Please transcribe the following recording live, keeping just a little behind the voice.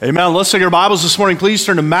Amen. Let's take our Bibles this morning. Please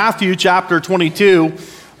turn to Matthew chapter 22.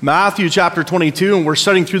 Matthew chapter 22, and we're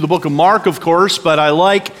studying through the book of Mark, of course, but I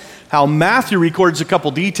like how Matthew records a couple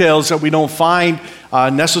details that we don't find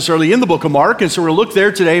necessarily in the book of Mark, and so we're going to look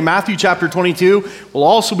there today. Matthew chapter 22. We'll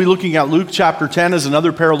also be looking at Luke chapter 10 as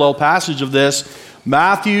another parallel passage of this.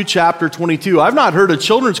 Matthew chapter 22. I've not heard a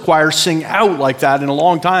children's choir sing out like that in a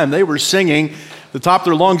long time. They were singing the top of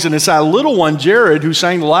their lungs, and it's that little one, Jared, who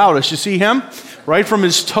sang the loudest. You see him? Right from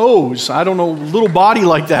his toes. I don't know, little body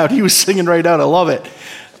like that. He was singing right out. I love it.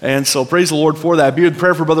 And so praise the Lord for that. Be in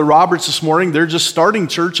prayer for Brother Roberts this morning. They're just starting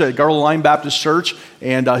church at Garland Line Baptist Church,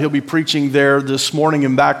 and he'll be preaching there this morning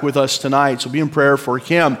and back with us tonight. So be in prayer for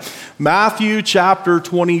him. Matthew chapter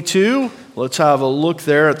 22. Let's have a look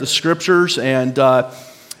there at the scriptures. And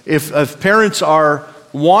if parents are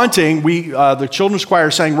wanting, the children's choir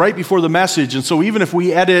sang right before the message, and so even if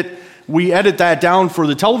we edit that down for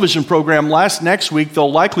the television program next week,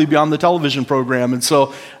 they'll likely be on the television program. And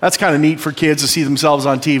so that's kind of neat for kids to see themselves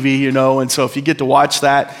on TV, you know. And so if you get to watch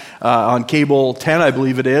that on Cable 10, I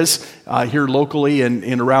believe it is, here locally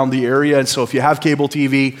and around the area. And so if you have cable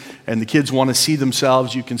TV and the kids want to see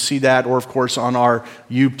themselves, you can see that. Or, of course, on our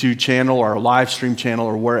YouTube channel or our live stream channel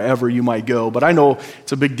or wherever you might go. But I know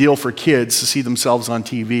it's a big deal for kids to see themselves on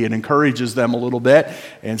TV. It encourages them a little bit.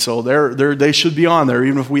 And so they should be on there,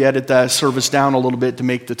 even if we edit that service down a little bit to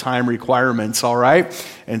make the time requirements, all right?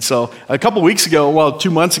 And so a couple weeks ago, 2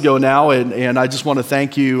 months ago now, and I just want to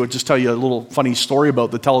thank you, just tell you a little funny story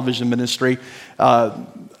about the television ministry.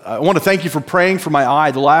 I want to thank you for praying for my eye.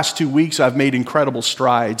 The last 2 weeks, I've made incredible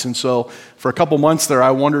strides. And so for a couple months there, I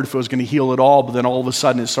wondered if it was going to heal at all, but then all of a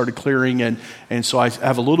sudden it started clearing. And so I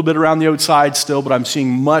have a little bit around the outside still, but I'm seeing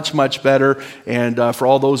much, much better. And for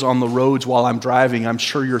all those on the roads while I'm driving, I'm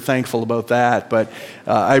sure you're thankful about that. But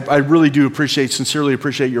I really do sincerely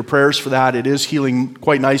appreciate your prayers for that. It is healing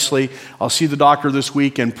quite nicely. I'll see the doctor this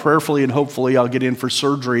week, and prayerfully and hopefully I'll get in for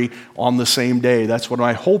surgery on the same day. That's what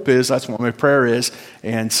my hope is. That's what my prayer is.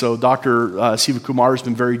 And so Dr. Siva Kumar has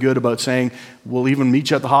been very good about saying, we'll even meet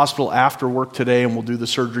you at the hospital after work today and we'll do the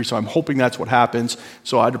surgery. So I'm hoping that's what happens.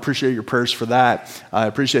 So I'd appreciate your prayers for that. I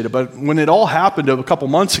appreciate it. But when it all happened a couple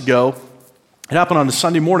months ago, it happened on a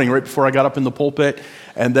Sunday morning right before I got up in the pulpit.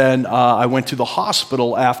 And then I went to the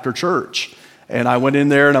hospital after church. And I went in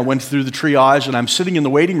there and I went through the triage, and I'm sitting in the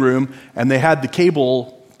waiting room, and they had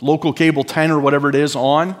the local cable 10 or whatever it is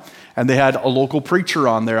on. And they had a local preacher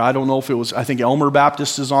on there. I don't know if it was, I think Elmer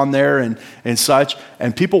Baptist is on there and such.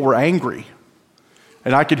 And people were angry.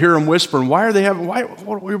 And I could hear them whispering, why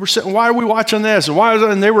are we watching this?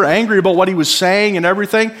 And they were angry about what he was saying and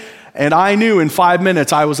everything. And I knew in 5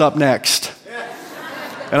 minutes I was up next.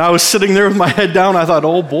 And I was sitting there with my head down. I thought,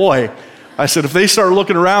 oh boy. I said, if they start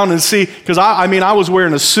looking around and see, because I was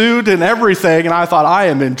wearing a suit and everything, and I thought, I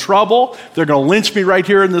am in trouble. They're going to lynch me right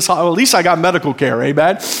here in this hospital. At least I got medical care,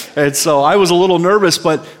 amen? And so I was a little nervous,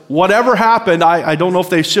 but whatever happened, I don't know if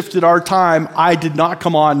they shifted our time. I did not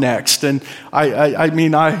come on next. And I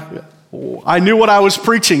knew what I was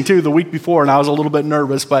preaching, too, the week before, and I was a little bit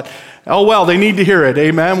nervous. But, oh well, they need to hear it,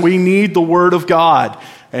 amen? We need the Word of God.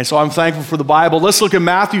 And so I'm thankful for the Bible. Let's look at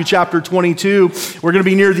Matthew chapter 22. We're going to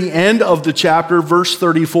be near the end of the chapter, verse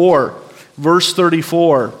 34. Verse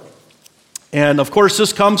 34. And of course,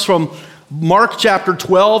 this comes from Mark chapter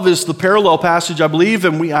 12 is the parallel passage, I believe,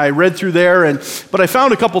 and I read through there. But I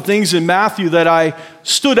found a couple things in Matthew that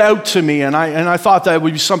stood out to me, and I thought that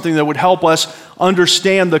would be something that would help us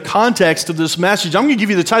understand the context of this message. I'm going to give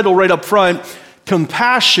you the title right up front: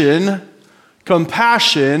 Compassion,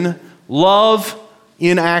 Love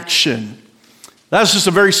in Action. That's just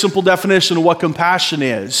a very simple definition of what compassion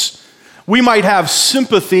is. We might have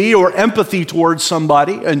sympathy or empathy towards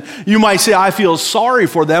somebody, and you might say, I feel sorry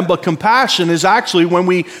for them, but compassion is actually when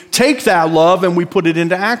we take that love and we put it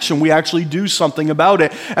into action. We actually do something about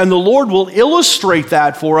it. And the Lord will illustrate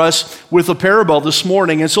that for us with a parable this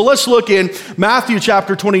morning. And so let's look in Matthew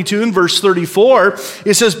chapter 22 and verse 34.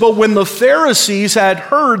 It says, but when the Pharisees had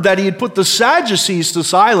heard that he had put the Sadducees to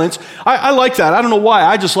silence, I like that. I don't know why.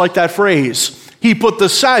 I just like that phrase. He put the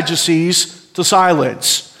Sadducees to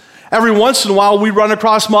silence. Every once in a while, we run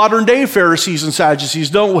across modern-day Pharisees and Sadducees,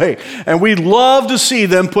 don't we? And we'd love to see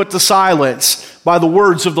them put to silence by the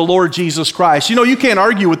words of the Lord Jesus Christ. You know, you can't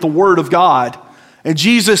argue with the Word of God, and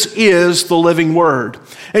Jesus is the living Word.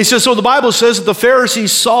 And he says, so the Bible says that the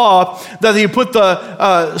Pharisees saw that he put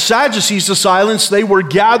the Sadducees to silence. They were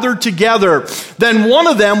gathered together. Then one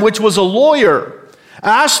of them, which was a lawyer,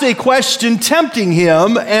 asked a question tempting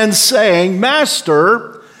him and saying,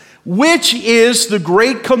 Master, which is the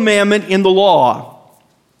great commandment in the law?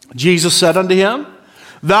 Jesus said unto him,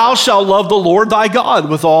 Thou shalt love the Lord thy God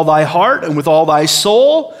with all thy heart and with all thy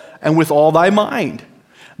soul and with all thy mind.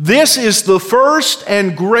 This is the first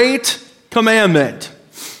and great commandment.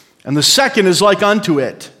 And the second is like unto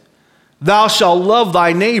it. Thou shalt love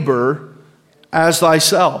thy neighbor as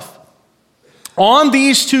thyself. On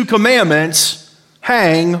these two commandments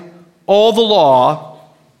hang all the law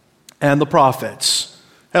and the prophets.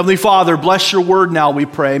 Heavenly Father, bless your word now, we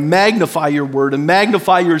pray. Magnify your word and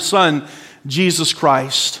magnify your Son, Jesus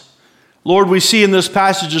Christ. Lord, we see in this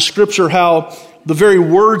passage of Scripture how the very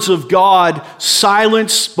words of God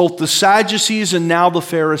silence both the Sadducees and now the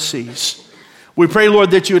Pharisees. We pray,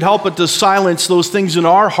 Lord, that you would help it to silence those things in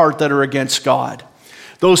our heart that are against God.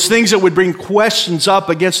 Those things that would bring questions up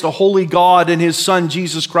against a holy God and his Son,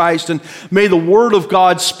 Jesus Christ. And may the word of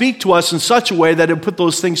God speak to us in such a way that it would put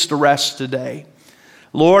those things to rest today.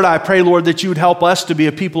 Lord, I pray, Lord, that you would help us to be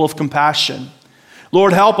a people of compassion.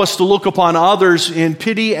 Lord, help us to look upon others in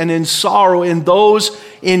pity and in sorrow, in those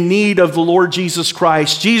in need of the Lord Jesus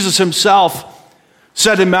Christ. Jesus himself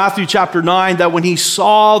said in Matthew chapter 9 that when he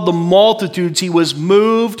saw the multitudes, he was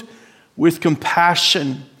moved with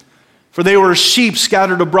compassion. For they were as sheep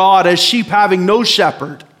scattered abroad, as sheep having no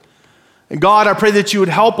shepherd. And God, I pray that you would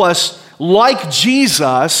help us, like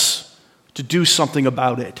Jesus, to do something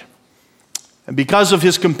about it. And because of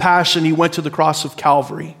his compassion, he went to the cross of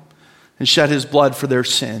Calvary and shed his blood for their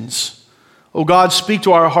sins. Oh God, speak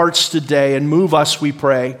to our hearts today and move us, we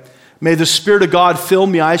pray. May the Spirit of God fill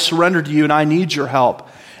me. I surrender to you and I need your help.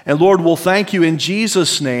 And Lord, we'll thank you in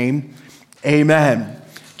Jesus' name. Amen.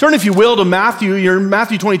 Turn, if you will, to Matthew. You're in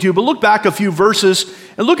Matthew 22, but look back a few verses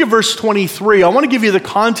and look at verse 23. I want to give you the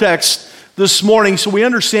context this morning so we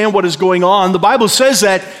understand what is going on. The Bible says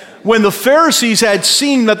that when the Pharisees had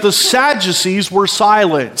seen that the Sadducees were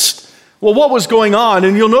silenced. Well, what was going on?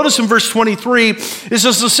 And you'll notice in verse 23, it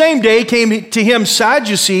says, the same day came to him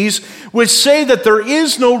Sadducees, which say that there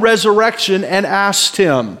is no resurrection, and asked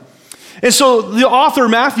him. And so the author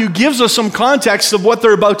Matthew gives us some context of what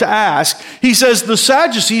they're about to ask. He says the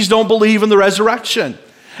Sadducees don't believe in the resurrection.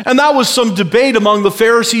 And that was some debate among the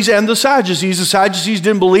Pharisees and the Sadducees. The Sadducees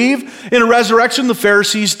didn't believe in a resurrection, the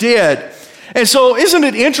Pharisees did. And so isn't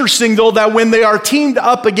it interesting, though, that when they are teamed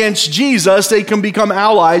up against Jesus, they can become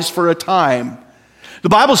allies for a time. The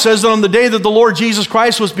Bible says that on the day that the Lord Jesus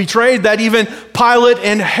Christ was betrayed, that even Pilate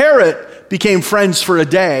and Herod became friends for a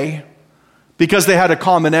day because they had a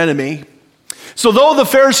common enemy. So though the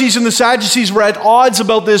Pharisees and the Sadducees were at odds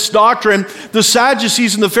about this doctrine, the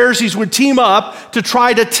Sadducees and the Pharisees would team up to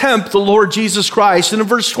try to tempt the Lord Jesus Christ. And in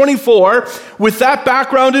verse 24, with that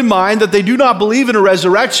background in mind, that they do not believe in a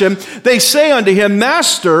resurrection, they say unto him,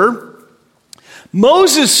 Master,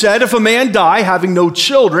 Moses said, if a man die having no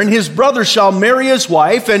children, his brother shall marry his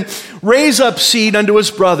wife and raise up seed unto his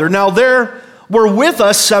brother. Now there were with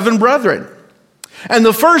us 7 brethren. And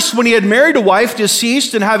the first, when he had married a wife,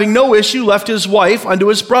 deceased, and having no issue, left his wife unto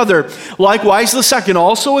his brother. Likewise the second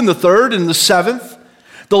also, and the third, and the 7th.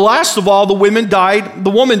 The last of all the woman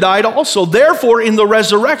died also. Therefore, in the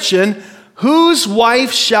resurrection, whose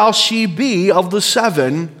wife shall she be of the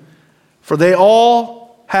 7? For they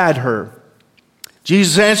all had her.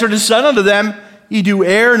 Jesus answered and said unto them, Ye do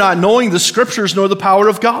err, not knowing the Scriptures nor the power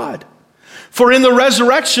of God. For in the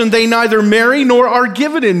resurrection they neither marry nor are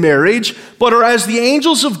given in marriage, but are as the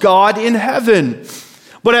angels of God in heaven.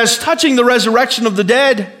 But as touching the resurrection of the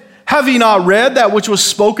dead, have ye not read that which was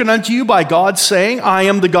spoken unto you by God, saying, I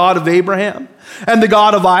am the God of Abraham, and the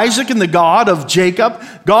God of Isaac, and the God of Jacob?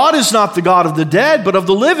 God is not the God of the dead, but of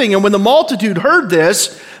the living. And when the multitude heard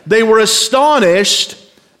this, they were astonished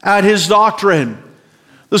at his doctrine.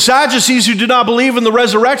 The Sadducees, who did not believe in the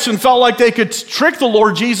resurrection, felt like they could trick the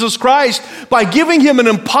Lord Jesus Christ by giving him an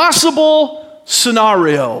impossible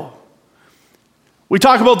scenario. We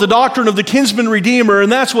talk about the doctrine of the kinsman redeemer, and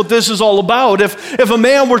that's what this is all about. If a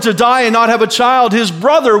man were to die and not have a child, his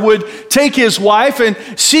brother would take his wife and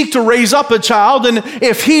seek to raise up a child, and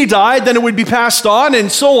if he died, then it would be passed on, and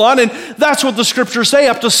so on. And that's what the Scriptures say.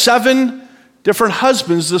 Up to 7 different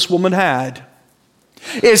husbands this woman had.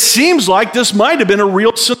 It seems like this might have been a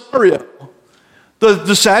real scenario.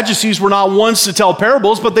 The Sadducees were not ones to tell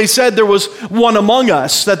parables, but they said there was one among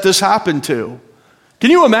us that this happened to. Can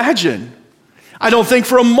you imagine? I don't think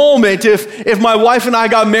for a moment if my wife and I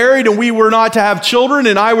got married and we were not to have children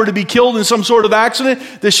and I were to be killed in some sort of accident,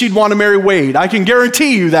 that she'd want to marry Wade. I can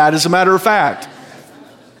guarantee you that, as a matter of fact.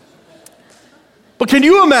 But can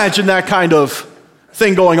you imagine that kind of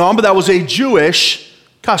thing going on? But that was a Jewish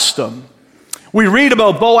custom. We read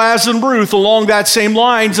about Boaz and Ruth along that same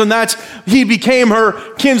lines, and he became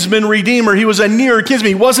her kinsman redeemer. He was a near kinsman.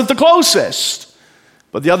 He wasn't the closest,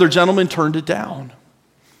 but the other gentleman turned it down.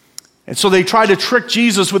 And so they tried to trick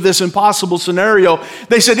Jesus with this impossible scenario.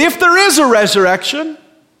 They said, if there is a resurrection,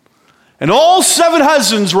 and all 7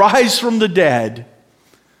 husbands rise from the dead,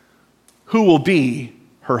 who will be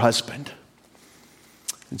her husband?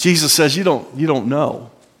 And Jesus says, you don't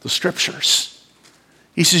know the scriptures.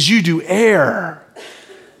 He says, you do err.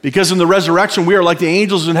 Because in the resurrection, we are like the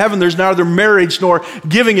angels in heaven. There's neither marriage nor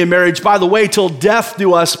giving in marriage. By the way, till death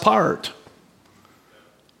do us part.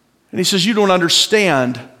 And he says, you don't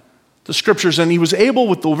understand the scriptures. And he was able,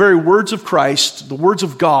 with the very words of Christ, the words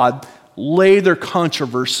of God, lay their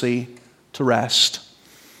controversy to rest.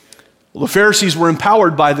 Well, the Pharisees were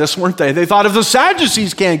empowered by this, weren't they? They thought if the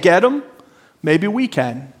Sadducees can't get them, maybe we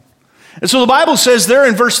can. And so the Bible says there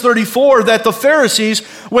in verse 34 that the Pharisees,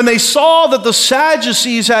 when they saw that the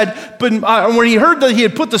Sadducees had been, when he heard that he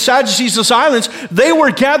had put the Sadducees to silence, they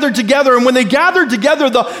were gathered together. And when they gathered together,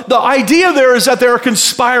 the idea there is that they are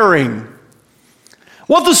conspiring.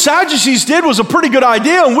 What the Sadducees did was a pretty good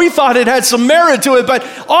idea, and we thought it had some merit to it, but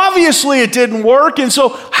obviously it didn't work. And so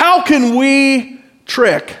how can we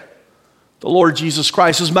trick the Lord Jesus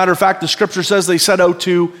Christ? As a matter of fact, the scripture says they set out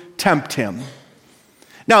to tempt him.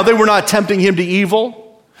 Now, they were not tempting him to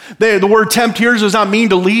evil. The word tempt here does not mean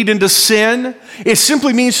to lead into sin. It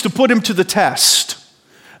simply means to put him to the test.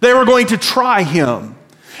 They were going to try him.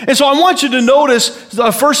 And so I want you to notice,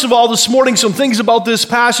 first of all, this morning, some things about this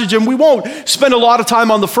passage, and we won't spend a lot of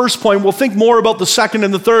time on the first point. We'll think more about the second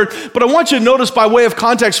and the third. But I want you to notice, by way of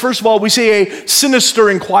context, first of all, we see a sinister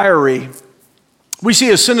inquiry. We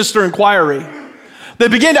see a sinister inquiry. They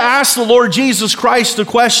begin to ask the Lord Jesus Christ a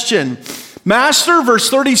question. Master, verse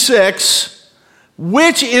 36,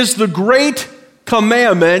 which is the great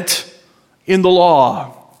commandment in the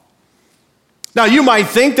law? Now, you might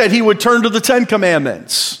think that he would turn to the 10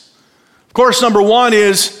 commandments. Of course, number 1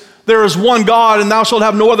 is, there is one God, and thou shalt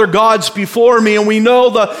have no other gods before me. And we know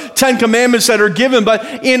the 10 commandments that are given.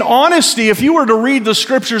 But in honesty, if you were to read the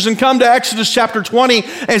scriptures and come to Exodus chapter 20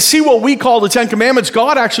 and see what we call the 10 commandments,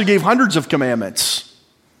 God actually gave hundreds of commandments,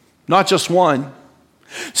 not just one.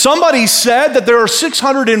 Somebody said that there are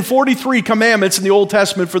 643 commandments in the Old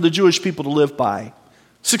Testament for the Jewish people to live by.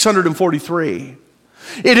 643.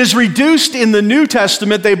 It is reduced in the New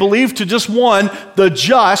Testament, they believe, to just one: the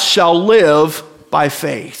just shall live by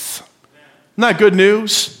faith. Isn't that good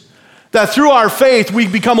news? That through our faith we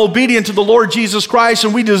become obedient to the Lord Jesus Christ,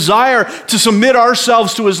 and we desire to submit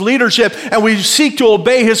ourselves to his leadership, and we seek to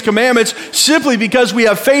obey his commandments simply because we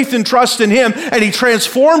have faith and trust in him, and he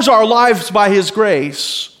transforms our lives by his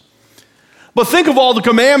grace. But think of all the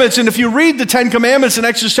commandments, and if you read the 10 commandments in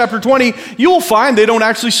Exodus chapter 20, you'll find they don't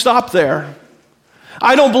actually stop there.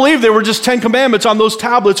 I don't believe there were just 10 commandments on those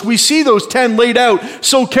tablets. We see those 10 laid out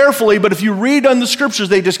so carefully, but if you read on the scriptures,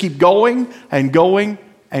 they just keep going and going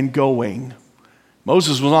and going.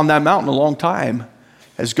 Moses was on that mountain a long time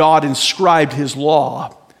as God inscribed his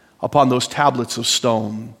law upon those tablets of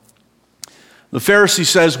stone. The Pharisee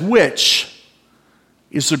says, which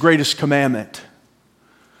is the greatest commandment?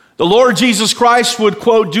 The Lord Jesus Christ would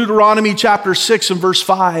quote Deuteronomy chapter 6 and verse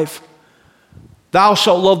 5. Thou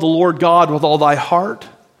shalt love the Lord God with all thy heart,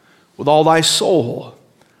 with all thy soul,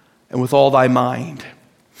 and with all thy mind.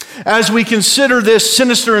 As we consider this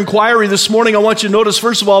sinister inquiry this morning, I want you to notice,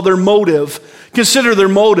 first of all, their motive. Consider their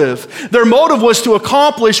motive. Their motive was to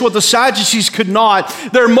accomplish what the Sadducees could not.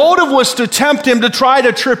 Their motive was to tempt him, to try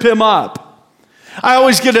to trip him up. I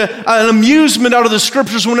always get an amusement out of the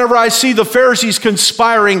scriptures whenever I see the Pharisees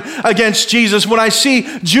conspiring against Jesus. When I see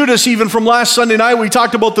Judas, even from last Sunday night, we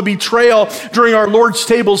talked about the betrayal during our Lord's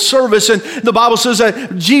table service, and the Bible says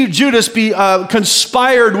that Judas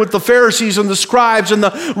conspired with the Pharisees and the scribes and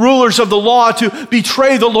the rulers of the law to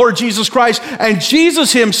betray the Lord Jesus Christ. And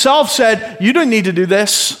Jesus himself said, you didn't need to do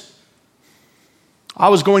this. I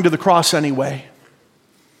was going to the cross anyway.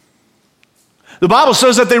 The Bible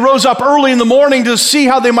says that they rose up early in the morning to see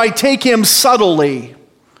how they might take him subtly.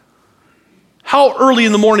 How early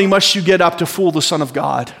in the morning must you get up to fool the Son of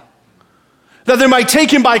God? That they might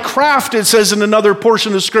take him by craft, it says in another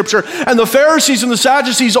portion of Scripture. And the Pharisees and the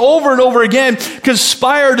Sadducees over and over again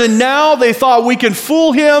conspired, and now they thought we can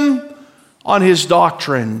fool him on his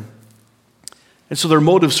doctrine. And so their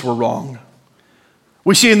motives were wrong.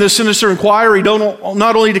 We see in this sinister inquiry,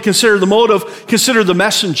 not only to consider the motive, consider the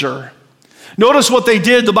messenger. Notice what they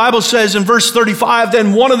did. The Bible says in verse 35,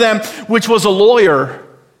 then one of them, which was a lawyer.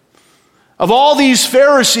 Of all these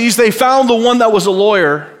Pharisees, they found the one that was a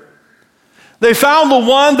lawyer. They found the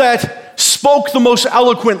one that spoke the most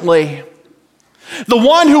eloquently. The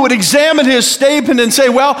one who would examine his statement and say,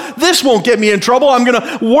 well, this won't get me in trouble. I'm going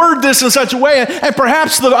to word this in such a way. And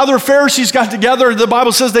perhaps the other Pharisees got together. The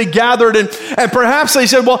Bible says they gathered, and perhaps they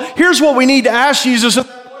said, well, here's what we need to ask Jesus. And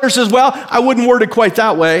the lawyer says, well, I wouldn't word it quite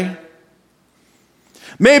that way.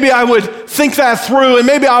 Maybe I would think that through, and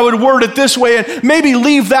maybe I would word it this way, and maybe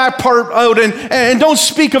leave that part out, and don't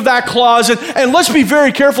speak of that clause, and let's be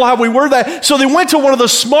very careful how we word that. So they went to one of the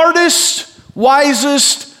smartest,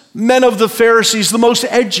 wisest men of the Pharisees, the most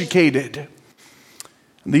educated.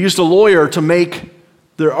 And they used a lawyer to make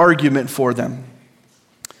their argument for them.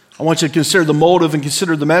 I want you to consider the motive and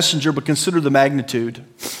consider the messenger, but consider the magnitude.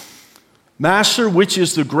 Master, which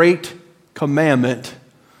is the great commandment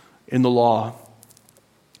in the law?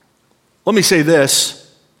 Let me say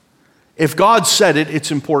this. If God said it,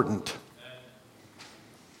 it's important.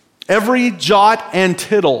 Every jot and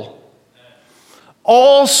tittle.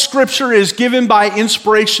 All Scripture is given by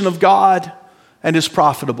inspiration of God and is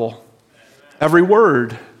profitable. Every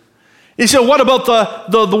word. He said, what about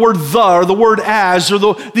the word the or the word as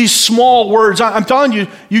or these small words? I'm telling you,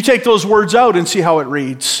 you take those words out and see how it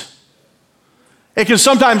reads. It can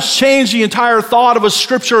sometimes change the entire thought of a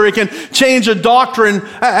Scripture. It can change a doctrine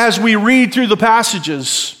as we read through the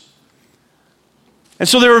passages. And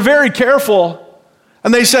so they were very careful.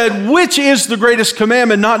 And they said, which is the greatest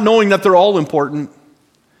commandment, not knowing that they're all important?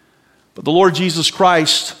 But the Lord Jesus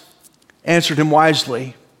Christ answered him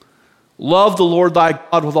wisely. Love the Lord thy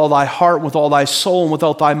God with all thy heart, with all thy soul, and with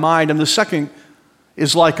all thy mind. And the second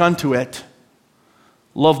is like unto it.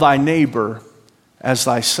 Love thy neighbor as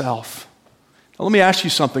thyself. Now let me ask you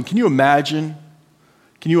something. Can you imagine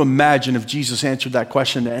if Jesus answered that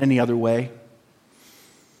question in any other way?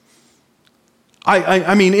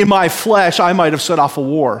 I mean, in my flesh, I might have set off a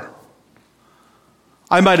war.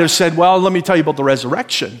 I might have said, well, let me tell you about the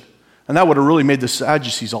resurrection. And that would have really made the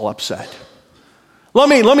Sadducees all upset. Let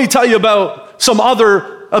me tell you about some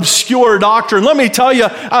other obscure doctrine. Let me tell you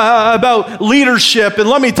about leadership. And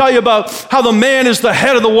let me tell you about how the man is the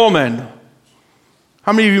head of the woman.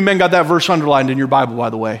 How many of you men got that verse underlined in your Bible, by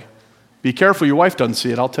the way? Be careful, your wife doesn't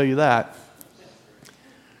see it, I'll tell you that.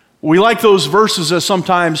 We like those verses that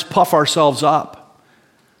sometimes puff ourselves up.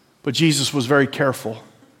 But Jesus was very careful.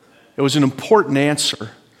 It was an important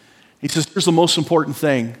answer. He says, here's the most important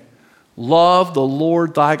thing. Love the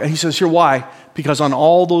Lord thy God. He says here, why? Because on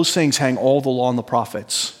all those things hang all the law and the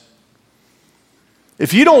prophets.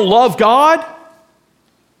 If you don't love God,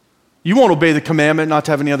 you won't obey the commandment not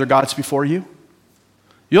to have any other gods before you.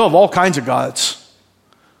 You'll have all kinds of gods.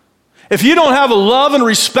 If you don't have a love and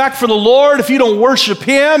respect for the Lord, if you don't worship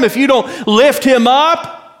Him, if you don't lift Him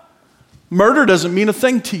up, murder doesn't mean a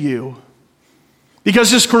thing to you.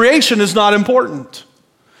 Because His creation is not important.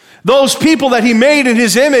 Those people that He made in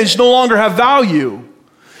His image no longer have value.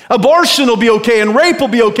 Abortion will be okay, and rape will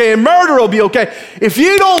be okay, and murder will be okay. If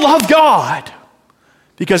you don't love God,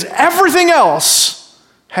 because everything else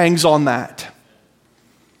hangs on that.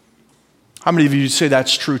 How many of you say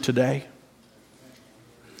that's true today?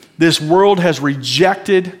 This world has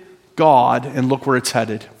rejected God, and look where it's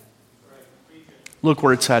headed. Look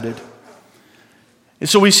where it's headed. And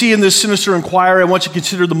so we see in this sinister inquiry, I want you to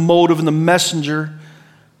consider the motive and the messenger.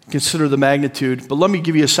 Consider the magnitude. But let me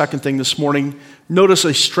give you a second thing this morning. Notice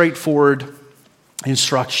a straightforward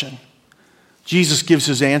instruction. Jesus gives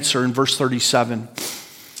his answer in verse 37.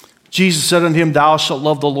 Jesus said unto him, thou shalt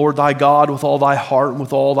love the Lord thy God with all thy heart, and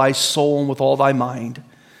with all thy soul, and with all thy mind.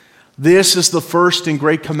 This is the first and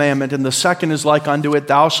great commandment, and the second is like unto it,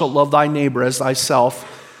 thou shalt love thy neighbor as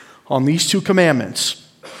thyself. On these two commandments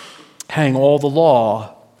hang all the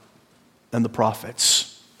law and the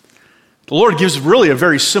prophets. The Lord gives really a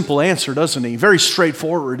very simple answer, doesn't he? Very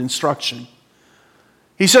straightforward instruction.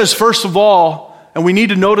 He says, first of all, and we need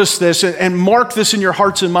to notice this and mark this in your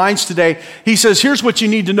hearts and minds today. He says, here's what you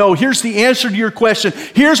need to know. Here's the answer to your question.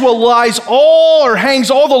 Here's what lies all or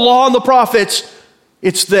hangs all the law and the prophets.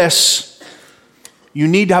 It's this. You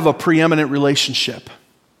need to have a preeminent relationship.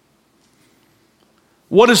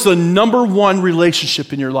 What is the number one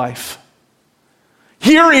relationship in your life?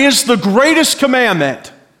 Here is the greatest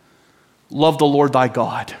commandment. Love the Lord thy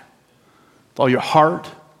God with all your heart,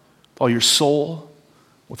 with all your soul,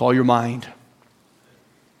 with all your mind.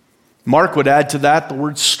 Mark would add to that the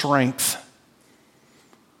word strength.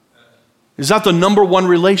 Is that the number one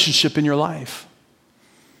relationship in your life?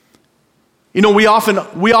 You know, we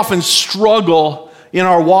often struggle in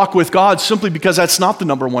our walk with God simply because that's not the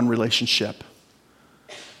number one relationship.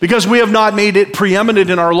 Because we have not made it preeminent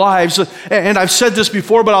in our lives. And I've said this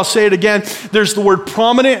before, but I'll say it again. There's the word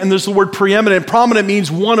prominent and there's the word preeminent. Prominent means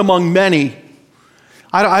one among many.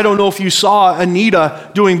 I don't know if you saw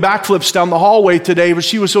Anita doing backflips down the hallway today, but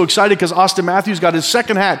she was so excited because Austin Matthews got his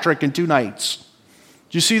second hat trick in 2 nights.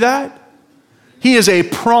 Did you see that? He is a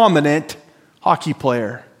prominent hockey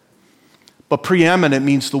player, but preeminent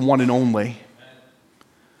means the one and only.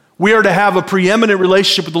 We are to have a preeminent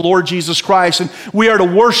relationship with the Lord Jesus Christ, and we are to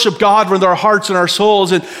worship God with our hearts and our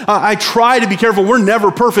souls. And I try to be careful. We're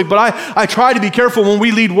never perfect, but I try to be careful when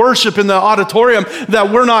we lead worship in the auditorium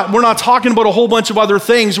that we're not talking about a whole bunch of other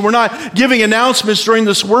things. We're not giving announcements during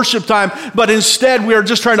this worship time, but instead we are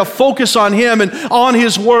just trying to focus on Him and on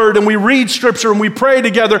His Word, and we read Scripture and we pray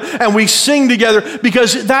together and we sing together,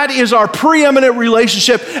 because that is our preeminent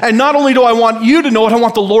relationship. And not only do I want you to know it, I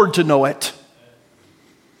want the Lord to know it.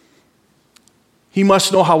 He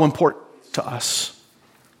must know how important it is to us.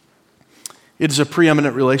 It is a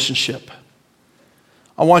preeminent relationship.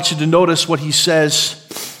 I want you to notice what he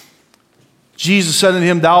says. Jesus said unto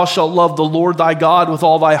him, thou shalt love the Lord thy God with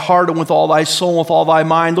all thy heart and with all thy soul and with all thy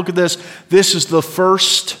mind. Look at this. This is the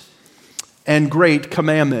first and great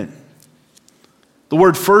commandment. The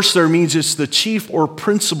word first there means it's the chief or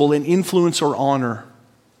principal in influence or honor.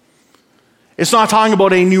 It's not talking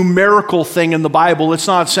about a numerical thing in the Bible. It's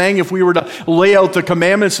not saying if we were to lay out the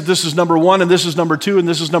commandments that this is number 1 and this is number 2 and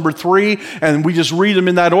this is number 3 and we just read them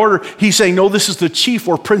in that order. He's saying, no, this is the chief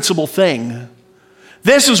or principal thing.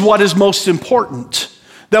 This is what is most important,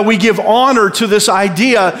 that we give honor to this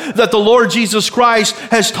idea that the Lord Jesus Christ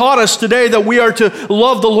has taught us today, that we are to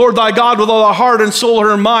love the Lord thy God with all our heart and soul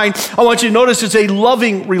and mind. I want you to notice it's a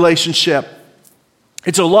loving relationship.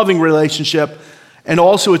 It's a loving relationship. And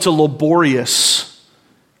also it's a laborious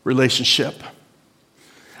relationship.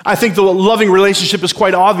 I think the loving relationship is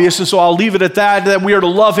quite obvious, and so I'll leave it at that we are to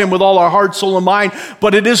love Him with all our heart, soul, and mind,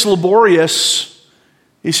 but it is laborious.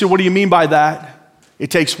 You say, what do you mean by that?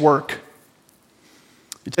 It takes work.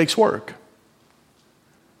 It takes work.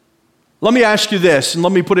 Let me ask you this, and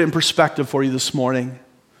let me put it in perspective for you this morning.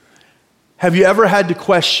 Have you ever had to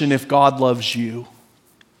question if God loves you?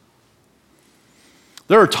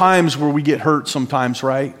 There are times where we get hurt sometimes,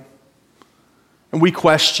 right? And we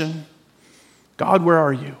question, God, where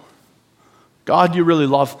are you? God, you really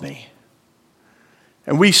love me.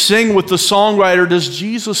 And we sing with the songwriter, does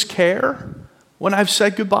Jesus care when I've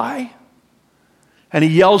said goodbye? And he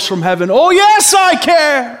yells from heaven, oh yes, I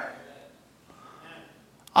care.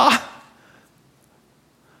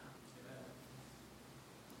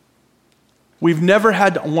 We've never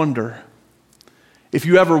had to wonder. If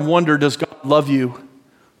you ever wonder, does God love you?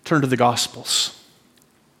 Turn to the Gospels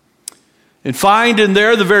and find in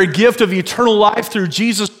there the very gift of eternal life through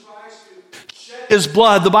Jesus Christ who shed His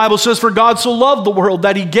blood. The Bible says, for God so loved the world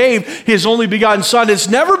that He gave His only begotten Son. It's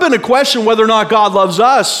never been a question whether or not God loves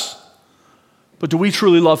us, but do we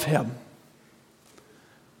truly love Him?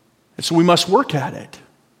 And so we must work at it.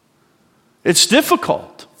 It's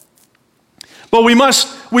difficult. But we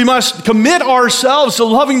must commit ourselves to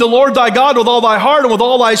loving the Lord thy God with all thy heart and with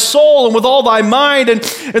all thy soul and with all thy mind. And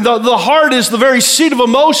the heart is the very seat of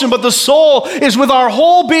emotion, but the soul is with our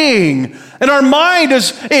whole being. And our mind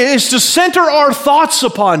is to center our thoughts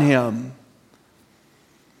upon Him.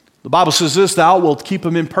 The Bible says this, thou wilt keep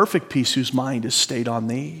him in perfect peace whose mind is stayed on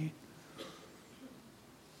thee.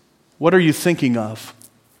 What are you thinking of?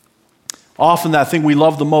 Often that thing we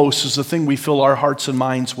love the most is the thing we fill our hearts and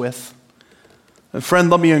minds with. And friend,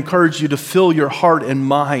 let me encourage you to fill your heart and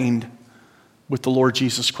mind with the Lord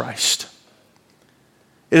Jesus Christ.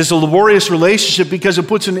 It is a laborious relationship because it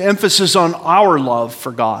puts an emphasis on our love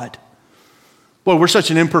for God. Boy, we're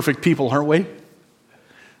such an imperfect people, aren't we?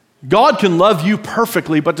 God can love you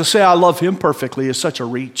perfectly, but to say I love Him perfectly is such a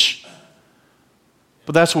reach.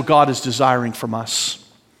 But that's what God is desiring from us,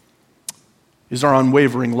 is our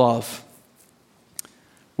unwavering love.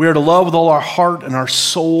 We are to love with all our heart and our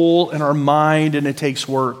soul and our mind, and it takes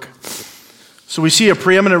work. So we see a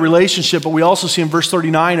preeminent relationship, but we also see in verse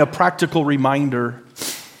 39 a practical reminder.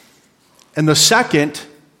 And the second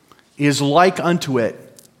is like unto it.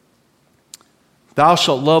 Thou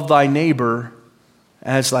shalt love thy neighbor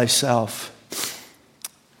as thyself.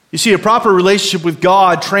 You see, a proper relationship with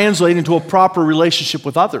God translates into a proper relationship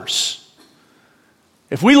with others.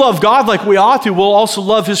 If we love God like we ought to, we'll also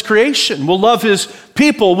love His creation. We'll love His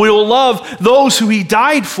people. We will love those who He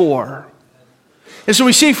died for. And so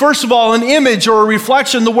we see, first of all, an image or a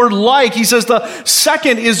reflection, the word like. He says the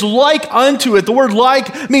second is like unto it. The word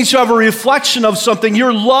like means to have a reflection of something.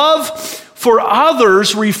 Your love for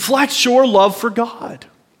others reflects your love for God.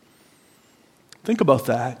 Think about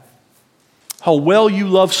that. How well you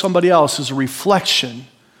love somebody else is a reflection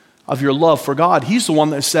of your love for God. He's the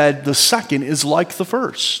one that said the second is like the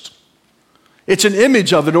first. It's an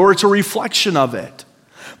image of it, or it's a reflection of it.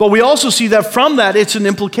 But we also see that from that, it's an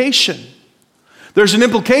implication. There's an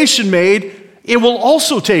implication made, it will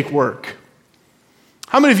also take work.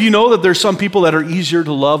 How many of you know that there's some people that are easier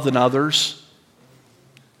to love than others?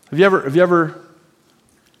 Have you ever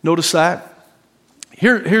noticed that?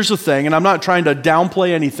 Here's the thing, and I'm not trying to downplay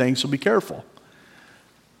anything, so be careful.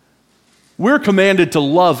 We're commanded to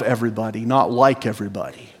love everybody, not like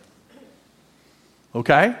everybody.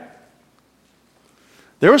 Okay?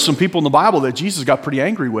 There were some people in the Bible that Jesus got pretty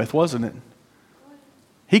angry with, wasn't it?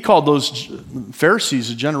 He called those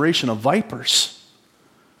Pharisees a generation of vipers.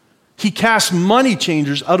 He cast money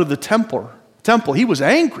changers out of the temple. He was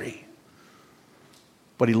angry.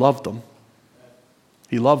 But he loved them.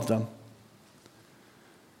 He loved them.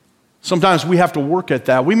 Sometimes we have to work at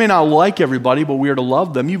that. We may not like everybody, but we are to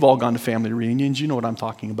love them. You've all gone to family reunions. You know what I'm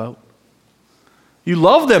talking about. You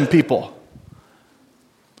love them people,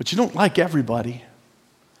 but you don't like everybody.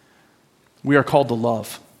 We are called to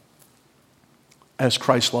love as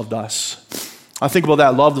Christ loved us. I think about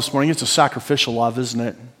that love this morning. It's a sacrificial love, isn't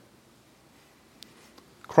it?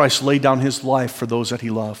 Christ laid down his life for those that he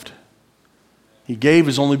loved. He gave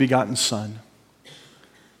his only begotten Son.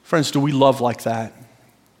 Friends, do we love like that?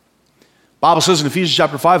 Bible says in Ephesians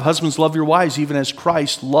chapter 5, husbands, love your wives even as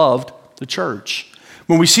Christ loved the church.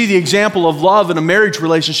 When we see the example of love in a marriage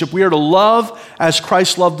relationship, we are to love as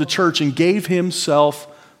Christ loved the church and gave himself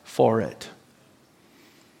for it.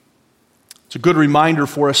 It's a good reminder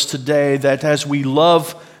for us today that as we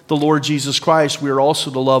love the Lord Jesus Christ, we are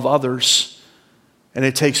also to love others, and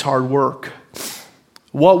it takes hard work.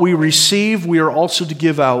 What we receive, we are also to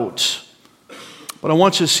give out. But I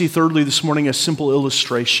want you to see thirdly this morning a simple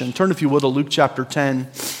illustration. Turn, if you will, to Luke chapter 10.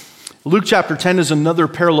 Luke chapter 10 is another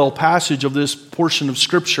parallel passage of this portion of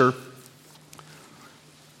Scripture.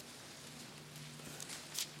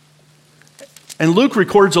 And Luke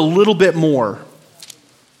records a little bit more.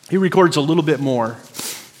 He records a little bit more.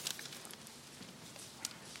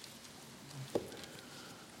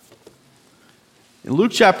 In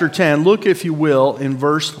Luke chapter 10, look, if you will, in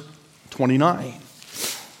verse 29.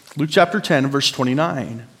 Luke chapter 10, verse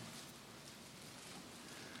 29.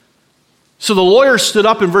 So the lawyer stood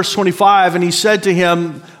up in verse 25, and he said to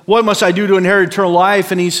him, what must I do to inherit eternal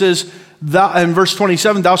life? And he says, in verse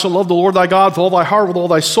 27, thou shalt love the Lord thy God with all thy heart, with all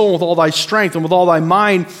thy soul, with all thy strength, and with all thy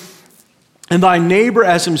mind, and thy neighbor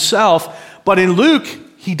as himself. But in Luke,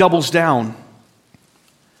 he doubles down.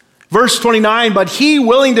 Verse 29, but he,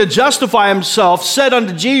 willing to justify himself, said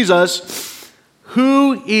unto Jesus,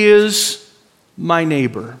 who is my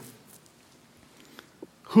neighbor?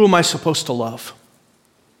 Who am I supposed to love?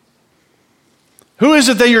 Who is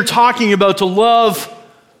it that you're talking about to love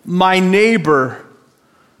my neighbor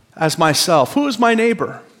as myself? Who is my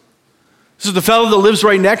neighbor? Is it the fellow that lives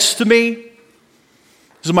right next to me?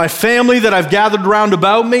 Is it my family that I've gathered around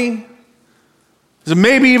about me? Is it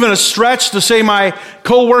maybe even a stretch to say my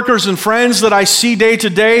co-workers and friends that I see day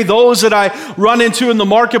to day, those that I run into in the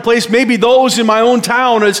marketplace, maybe those in my own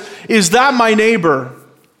town? Is that my neighbor?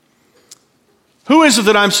 Who is it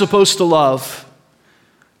that I'm supposed to love?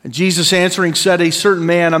 And Jesus answering said, a certain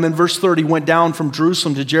man, I'm in verse 30, went down from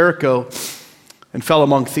Jerusalem to Jericho and fell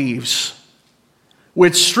among thieves,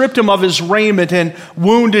 which stripped him of his raiment and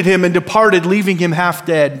wounded him and departed, leaving him half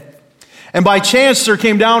dead. And by chance there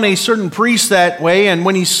came down a certain priest that way, and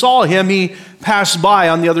when he saw him, he passed by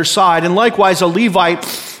on the other side. And likewise a Levite,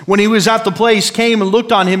 when he was at the place, came and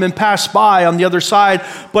looked on him and passed by on the other side.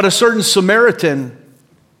 But a certain Samaritan,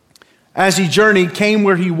 as he journeyed, came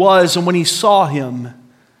where he was, and when he saw him,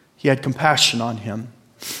 he had compassion on him,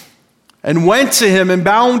 and went to him and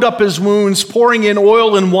bound up his wounds, pouring in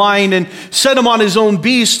oil and wine, and set him on his own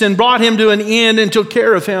beast, and brought him to an inn, and took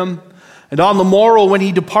care of him. And on the morrow, when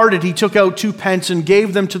he departed, he took out 2 pence and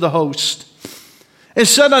gave them to the host, and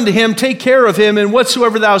said unto him, take care of him, and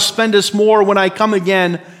whatsoever thou spendest more, when I come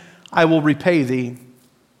again, I will repay thee.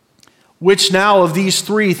 Which now of these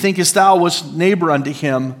 3 thinkest thou was neighbor unto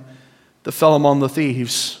him that fell among the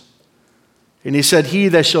thieves? And he said, he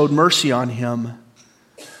that showed mercy on him.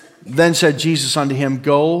 Then said Jesus unto him,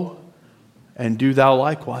 go and do thou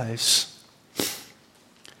likewise.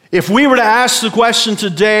 If we were to ask the question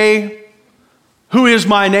today, who is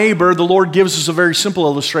my neighbor? The Lord gives us a very simple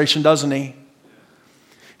illustration, doesn't he?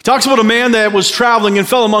 He talks about a man that was traveling and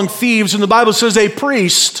fell among thieves, and the Bible says a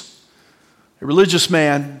priest, a religious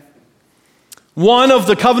man, one of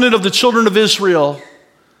the covenant of the children of Israel,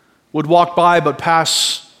 would walk by but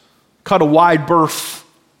cut a wide berth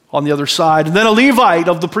on the other side. And then a Levite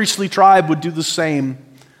of the priestly tribe would do the same,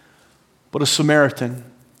 but a Samaritan,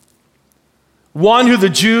 one who the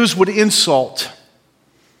Jews would insult,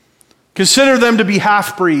 consider them to be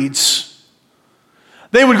half-breeds.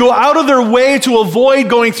 They would go out of their way to avoid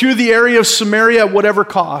going through the area of Samaria at whatever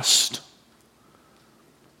cost.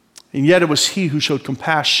 And yet it was he who showed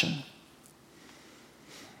compassion.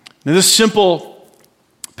 In this simple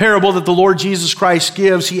parable that the Lord Jesus Christ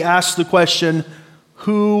gives, he asks the question,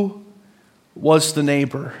 who was the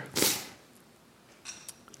neighbor?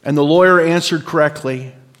 And the lawyer answered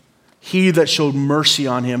correctly, he that showed mercy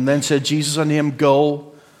on him. Then said Jesus unto him,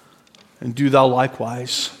 go and do thou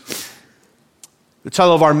likewise. The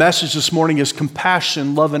title of our message this morning is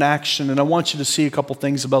Compassion, Love in Action. And I want you to see a couple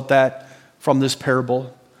things about that from this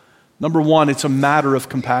parable. Number one, it's a matter of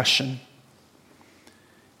compassion.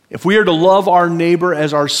 If we are to love our neighbor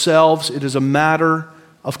as ourselves, it is a matter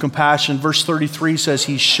of compassion. Verse 33 says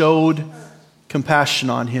he showed compassion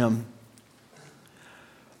on him.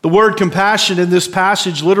 The word compassion in this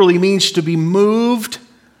passage literally means to be moved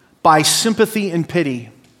by sympathy and pity.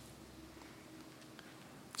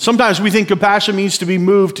 Sometimes we think compassion means to be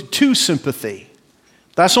moved to sympathy.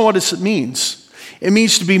 That's not what it means. It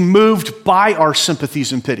means to be moved by our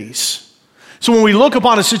sympathies and pities. So when we look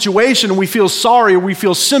upon a situation and we feel sorry or we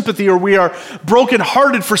feel sympathy or we are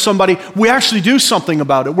brokenhearted for somebody, we actually do something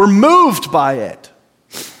about it. We're moved by it.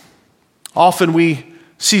 Often we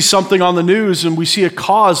see something on the news and we see a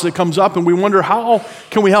cause that comes up and we wonder, how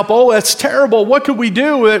can we help? Oh, that's terrible. What could we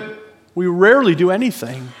do? We rarely do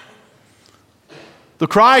anything. The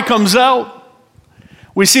cry comes out.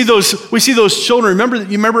 We see those children.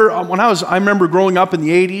 I remember growing up in the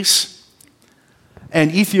 80s,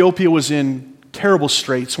 and Ethiopia was in terrible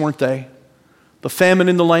straits, weren't they? The famine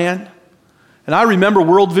in the land. And I remember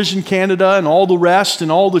World Vision Canada and all the rest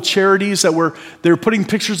and all the charities they were putting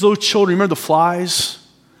pictures of those children. Remember the flies?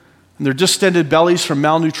 And their distended bellies from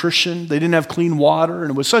malnutrition. They didn't have clean water. And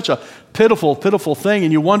it was such a pitiful, pitiful thing.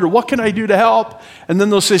 And you wonder, what can I do to help? And then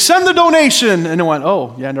they'll say, send the donation. And I went,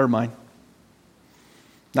 oh, yeah, never mind.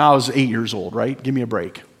 Now I was 8 years old, right? Give me a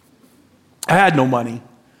break. I had no money.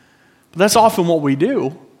 But that's often what we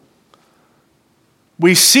do.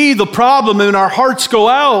 We see the problem and our hearts go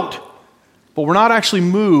out, but we're not actually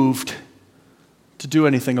moved to do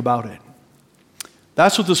anything about it.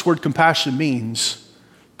 That's what this word compassion means.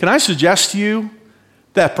 Can I suggest to you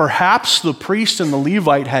that perhaps the priest and the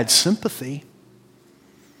Levite had sympathy?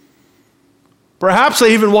 Perhaps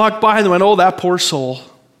they even walked by and went, oh, that poor soul.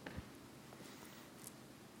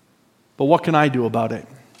 But what can I do about it?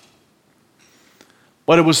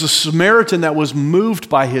 But it was the Samaritan that was moved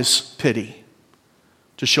by his pity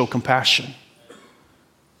to show compassion.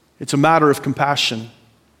 It's a matter of compassion.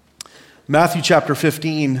 Matthew chapter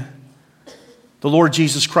 15, the Lord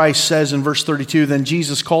Jesus Christ says in verse 32, then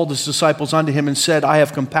Jesus called his disciples unto him and said, I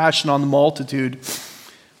have compassion on the multitude,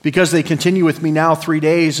 because they continue with me now 3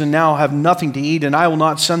 days and now have nothing to eat, and I will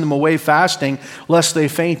not send them away fasting, lest they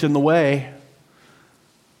faint in the way.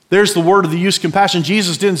 There's the word of the use of compassion.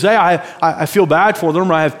 Jesus didn't say, I feel bad for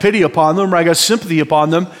them, or I have pity upon them, or I got sympathy upon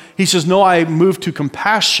them. He says, no, I moved to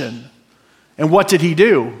compassion. And what did he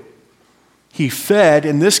do? He fed,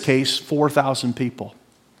 in this case, 4,000 people.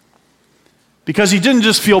 Because he didn't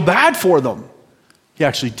just feel bad for them. He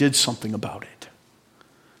actually did something about it.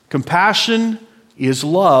 Compassion is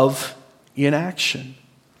love in action.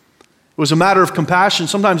 It was a matter of compassion.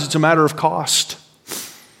 Sometimes it's a matter of cost.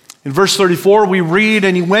 In verse 34, we read,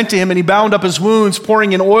 and he went to him and he bound up his wounds,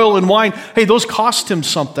 pouring in oil and wine. Hey, those cost him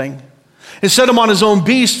something. And set him on his own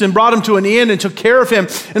beast and brought him to an inn and took care of him.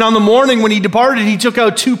 And on the morning when he departed, he took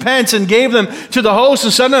out 2 pence and gave them to the host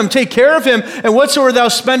and said to him, take care of him, and whatsoever thou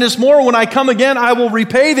spendest more, when I come again, I will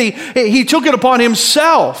repay thee. He took it upon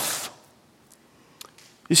himself.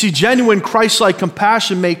 You see, genuine Christ-like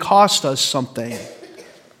compassion may cost us something.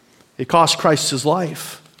 It cost Christ his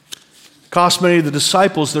life. It cost many of the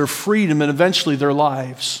disciples their freedom and eventually their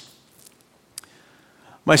lives.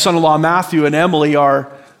 My son-in-law Matthew and Emily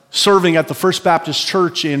are serving at the First Baptist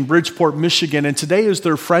Church in Bridgeport, Michigan, and today is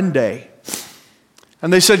their Friend Day.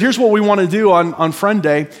 And they said, here's what we want to do on Friend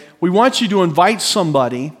Day. We want you to invite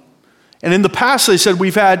somebody. And in the past, they said,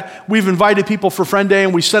 we've invited people for Friend Day,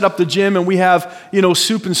 and we set up the gym, and we have,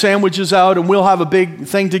 soup and sandwiches out, and we'll have a big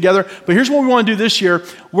thing together. But here's what we want to do this year.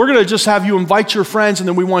 We're going to just have you invite your friends, and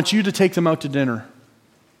then we want you to take them out to dinner.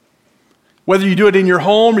 Whether you do it in your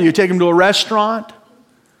home or you take them to a restaurant.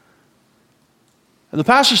 And the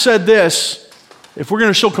pastor said this, if we're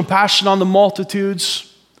going to show compassion on the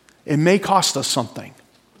multitudes, it may cost us something.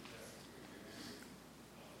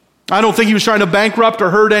 I don't think he was trying to bankrupt or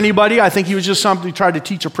hurt anybody. I think he was just simply trying to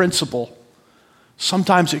teach a principle.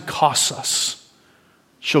 Sometimes it costs us.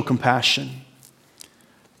 Show compassion.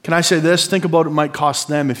 Can I say this? Think about it might cost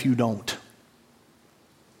them if you don't.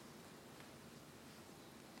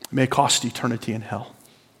 It may cost eternity in hell.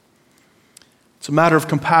 It's a matter of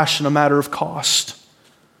compassion, a matter of cost,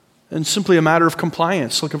 and simply a matter of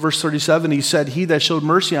compliance. Look at verse 37. He said, he that showed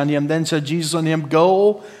mercy on him, then said Jesus on him,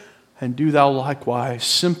 go and do thou likewise.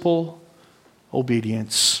 Simple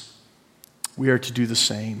obedience. We are to do the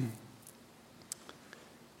same.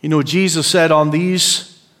 You know, Jesus said, on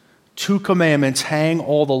these two commandments hang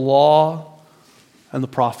all the law and the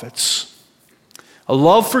prophets. A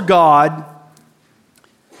love for God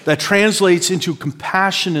that translates into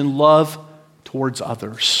compassion and love towards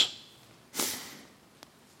others.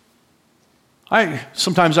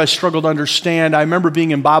 Sometimes I struggle to understand. I remember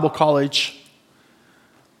being in Bible college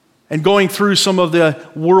and going through some of the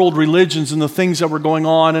world religions and the things that were going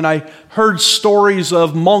on, and I heard stories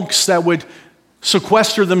of monks that would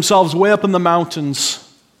sequester themselves way up in the mountains,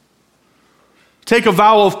 take a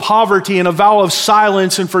vow of poverty and a vow of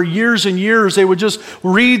silence, and for years and years they would just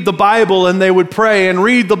read the Bible and they would pray, and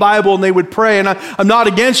read the Bible and they would pray. And I'm not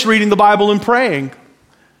against reading the Bible and praying.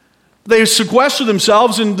 They sequester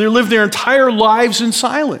themselves and they live their entire lives in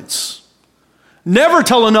silence. Never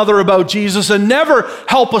tell another about Jesus and never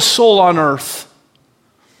help a soul on earth.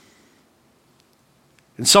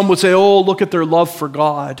 And some would say, oh, look at their love for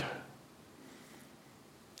God.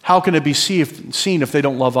 How can it be seen if they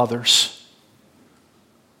don't love others?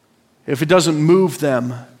 If it doesn't move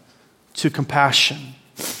them to compassion.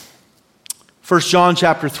 1 John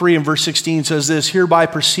chapter 3 and verse 16 says this, hereby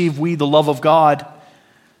perceive we the love of God,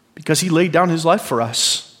 because he laid down his life for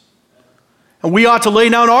us. And we ought to lay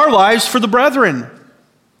down our lives for the brethren.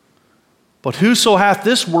 But whoso hath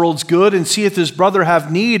this world's good, and seeth his brother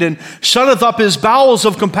have need, and shutteth up his bowels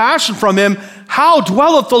of compassion from him, how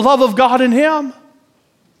dwelleth the love of God in him?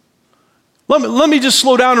 Let me just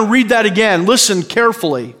slow down and read that again. Listen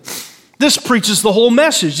carefully. This preaches the whole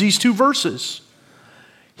message, these two verses.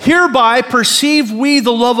 Hereby perceive we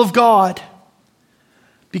the love of God,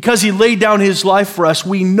 because he laid down his life for us.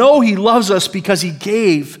 We know he loves us because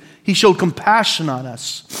he showed compassion on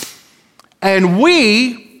us. And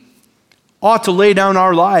we ought to lay down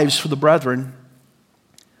our lives for the brethren.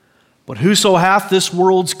 But whoso hath this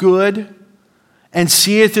world's good, and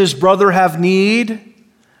seeth his brother have need,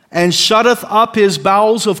 and shutteth up his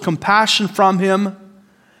bowels of compassion from him,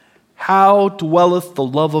 how dwelleth the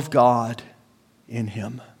love of God in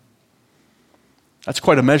him? That's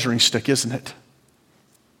quite a measuring stick, isn't it?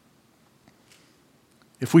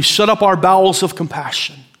 If we shut up our bowels of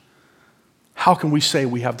compassion, how can we say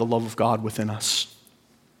we have the love of God within us?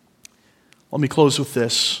 Let me close with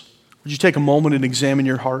this. Would you take a moment and examine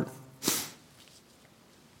your heart?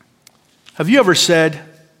 Have you ever said,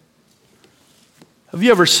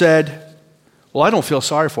 well, I don't feel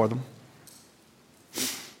sorry for them?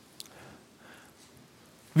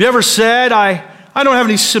 Have you ever said, I don't have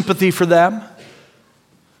any sympathy for them?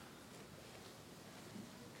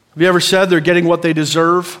 Have you ever said they're getting what they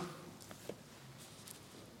deserve?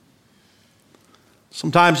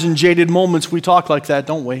 Sometimes in jaded moments we talk like that,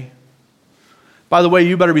 don't we? By the way,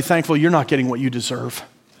 you better be thankful you're not getting what you deserve.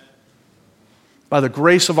 By the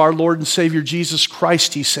grace of our Lord and Savior Jesus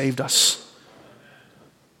Christ, he saved us.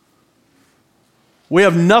 We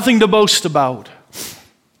have nothing to boast about.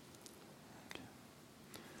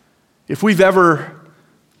 If we've ever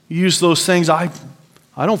used those things, I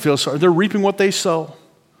don't feel sorry. They're reaping what they sow.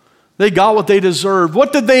 They got what they deserved.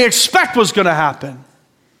 What did they expect was going to happen?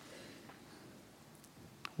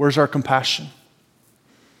 Where's our compassion?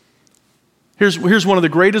 Here's one of the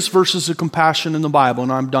greatest verses of compassion in the Bible,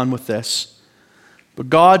 and I'm done with this. But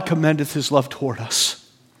God commendeth his love toward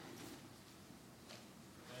us,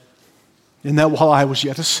 in that while I was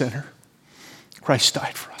yet a sinner, Christ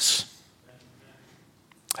died for us.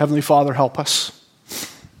 Heavenly Father, help us.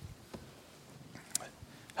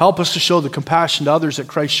 Help us to show the compassion to others that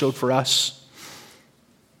Christ showed for us.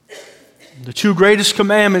 The two greatest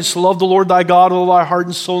commandments, to love the Lord thy God with all thy heart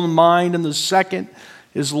and soul and mind, and the second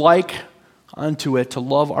is like unto it, to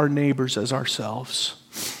love our neighbors as ourselves.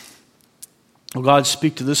 Oh God,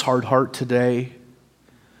 speak to this hard heart today.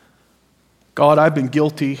 God, I've been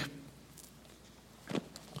guilty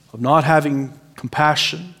of not having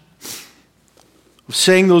compassion, of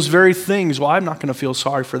saying those very things. Well, I'm not going to feel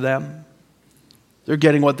sorry for them. They're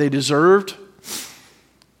getting what they deserved.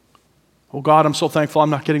 Oh God, I'm so thankful I'm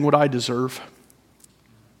not getting what I deserve.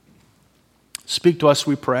 Speak to us,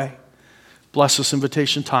 we pray. Bless this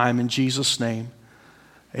invitation time in Jesus' name.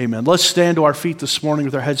 Amen. Let's stand to our feet this morning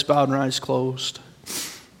with our heads bowed and our eyes closed.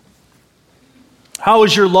 How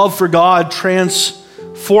is your love for God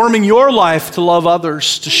transforming your life to love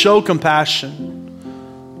others, to show compassion?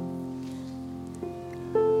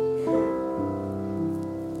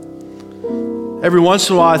 Every once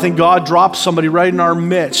in a while, I think God drops somebody right in our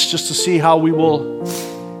midst just to see how we'll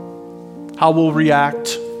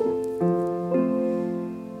react.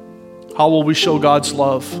 How will we show God's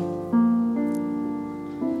love?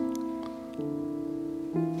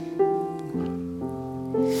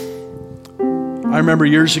 I remember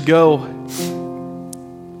years ago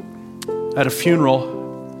at a funeral,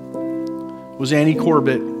 it was Annie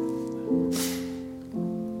Corbett. And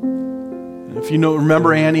if you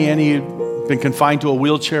remember Annie had been confined to a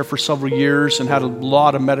wheelchair for several years and had a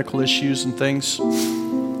lot of medical issues and things.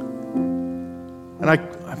 And I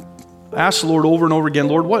asked the Lord over and over again,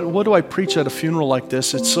 Lord, what do I preach at a funeral like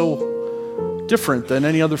this? It's so different than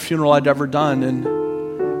any other funeral I'd ever done. And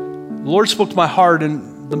the Lord spoke to my heart,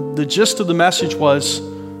 and the gist of the message was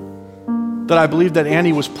that I believed that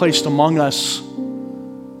Annie was placed among us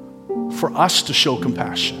for us to show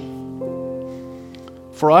compassion,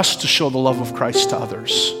 for us to show the love of Christ to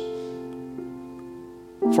others,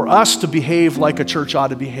 for us to behave like a church ought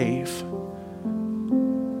to behave.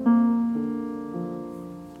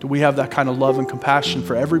 Do we have that kind of love and compassion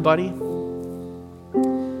for everybody?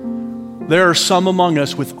 There are some among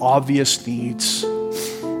us with obvious needs.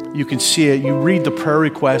 You can see it. You read the prayer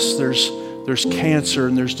requests. There's cancer,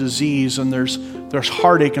 and there's disease, and there's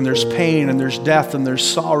heartache, and there's pain, and there's death, and there's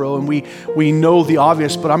sorrow, and we know the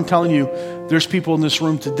obvious, but I'm telling you, there's people in this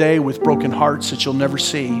room today with broken hearts that you'll never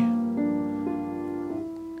see.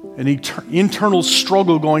 An internal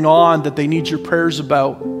struggle going on that they need your prayers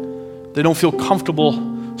about. They don't feel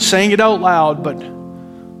comfortable saying it out loud, but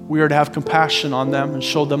we are to have compassion on them and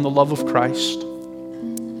show them the love of Christ.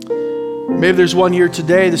 Maybe there's one here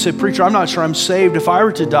today that said, preacher, I'm not sure I'm saved. If I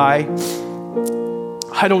were to die,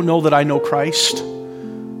 I don't know that I know Christ.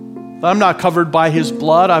 I'm not covered by his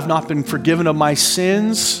blood. I've not been forgiven of my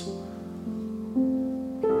sins.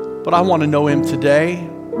 But I want to know him today.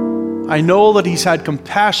 I know that he's had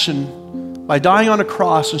compassion by dying on a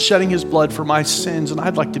cross and shedding his blood for my sins, and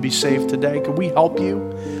I'd like to be saved today. Could we help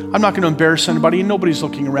you? I'm not going to embarrass anybody, and nobody's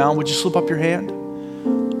looking around. Would you slip up your hand?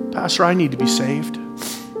 Pastor, I need to be saved.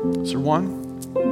 Is there one?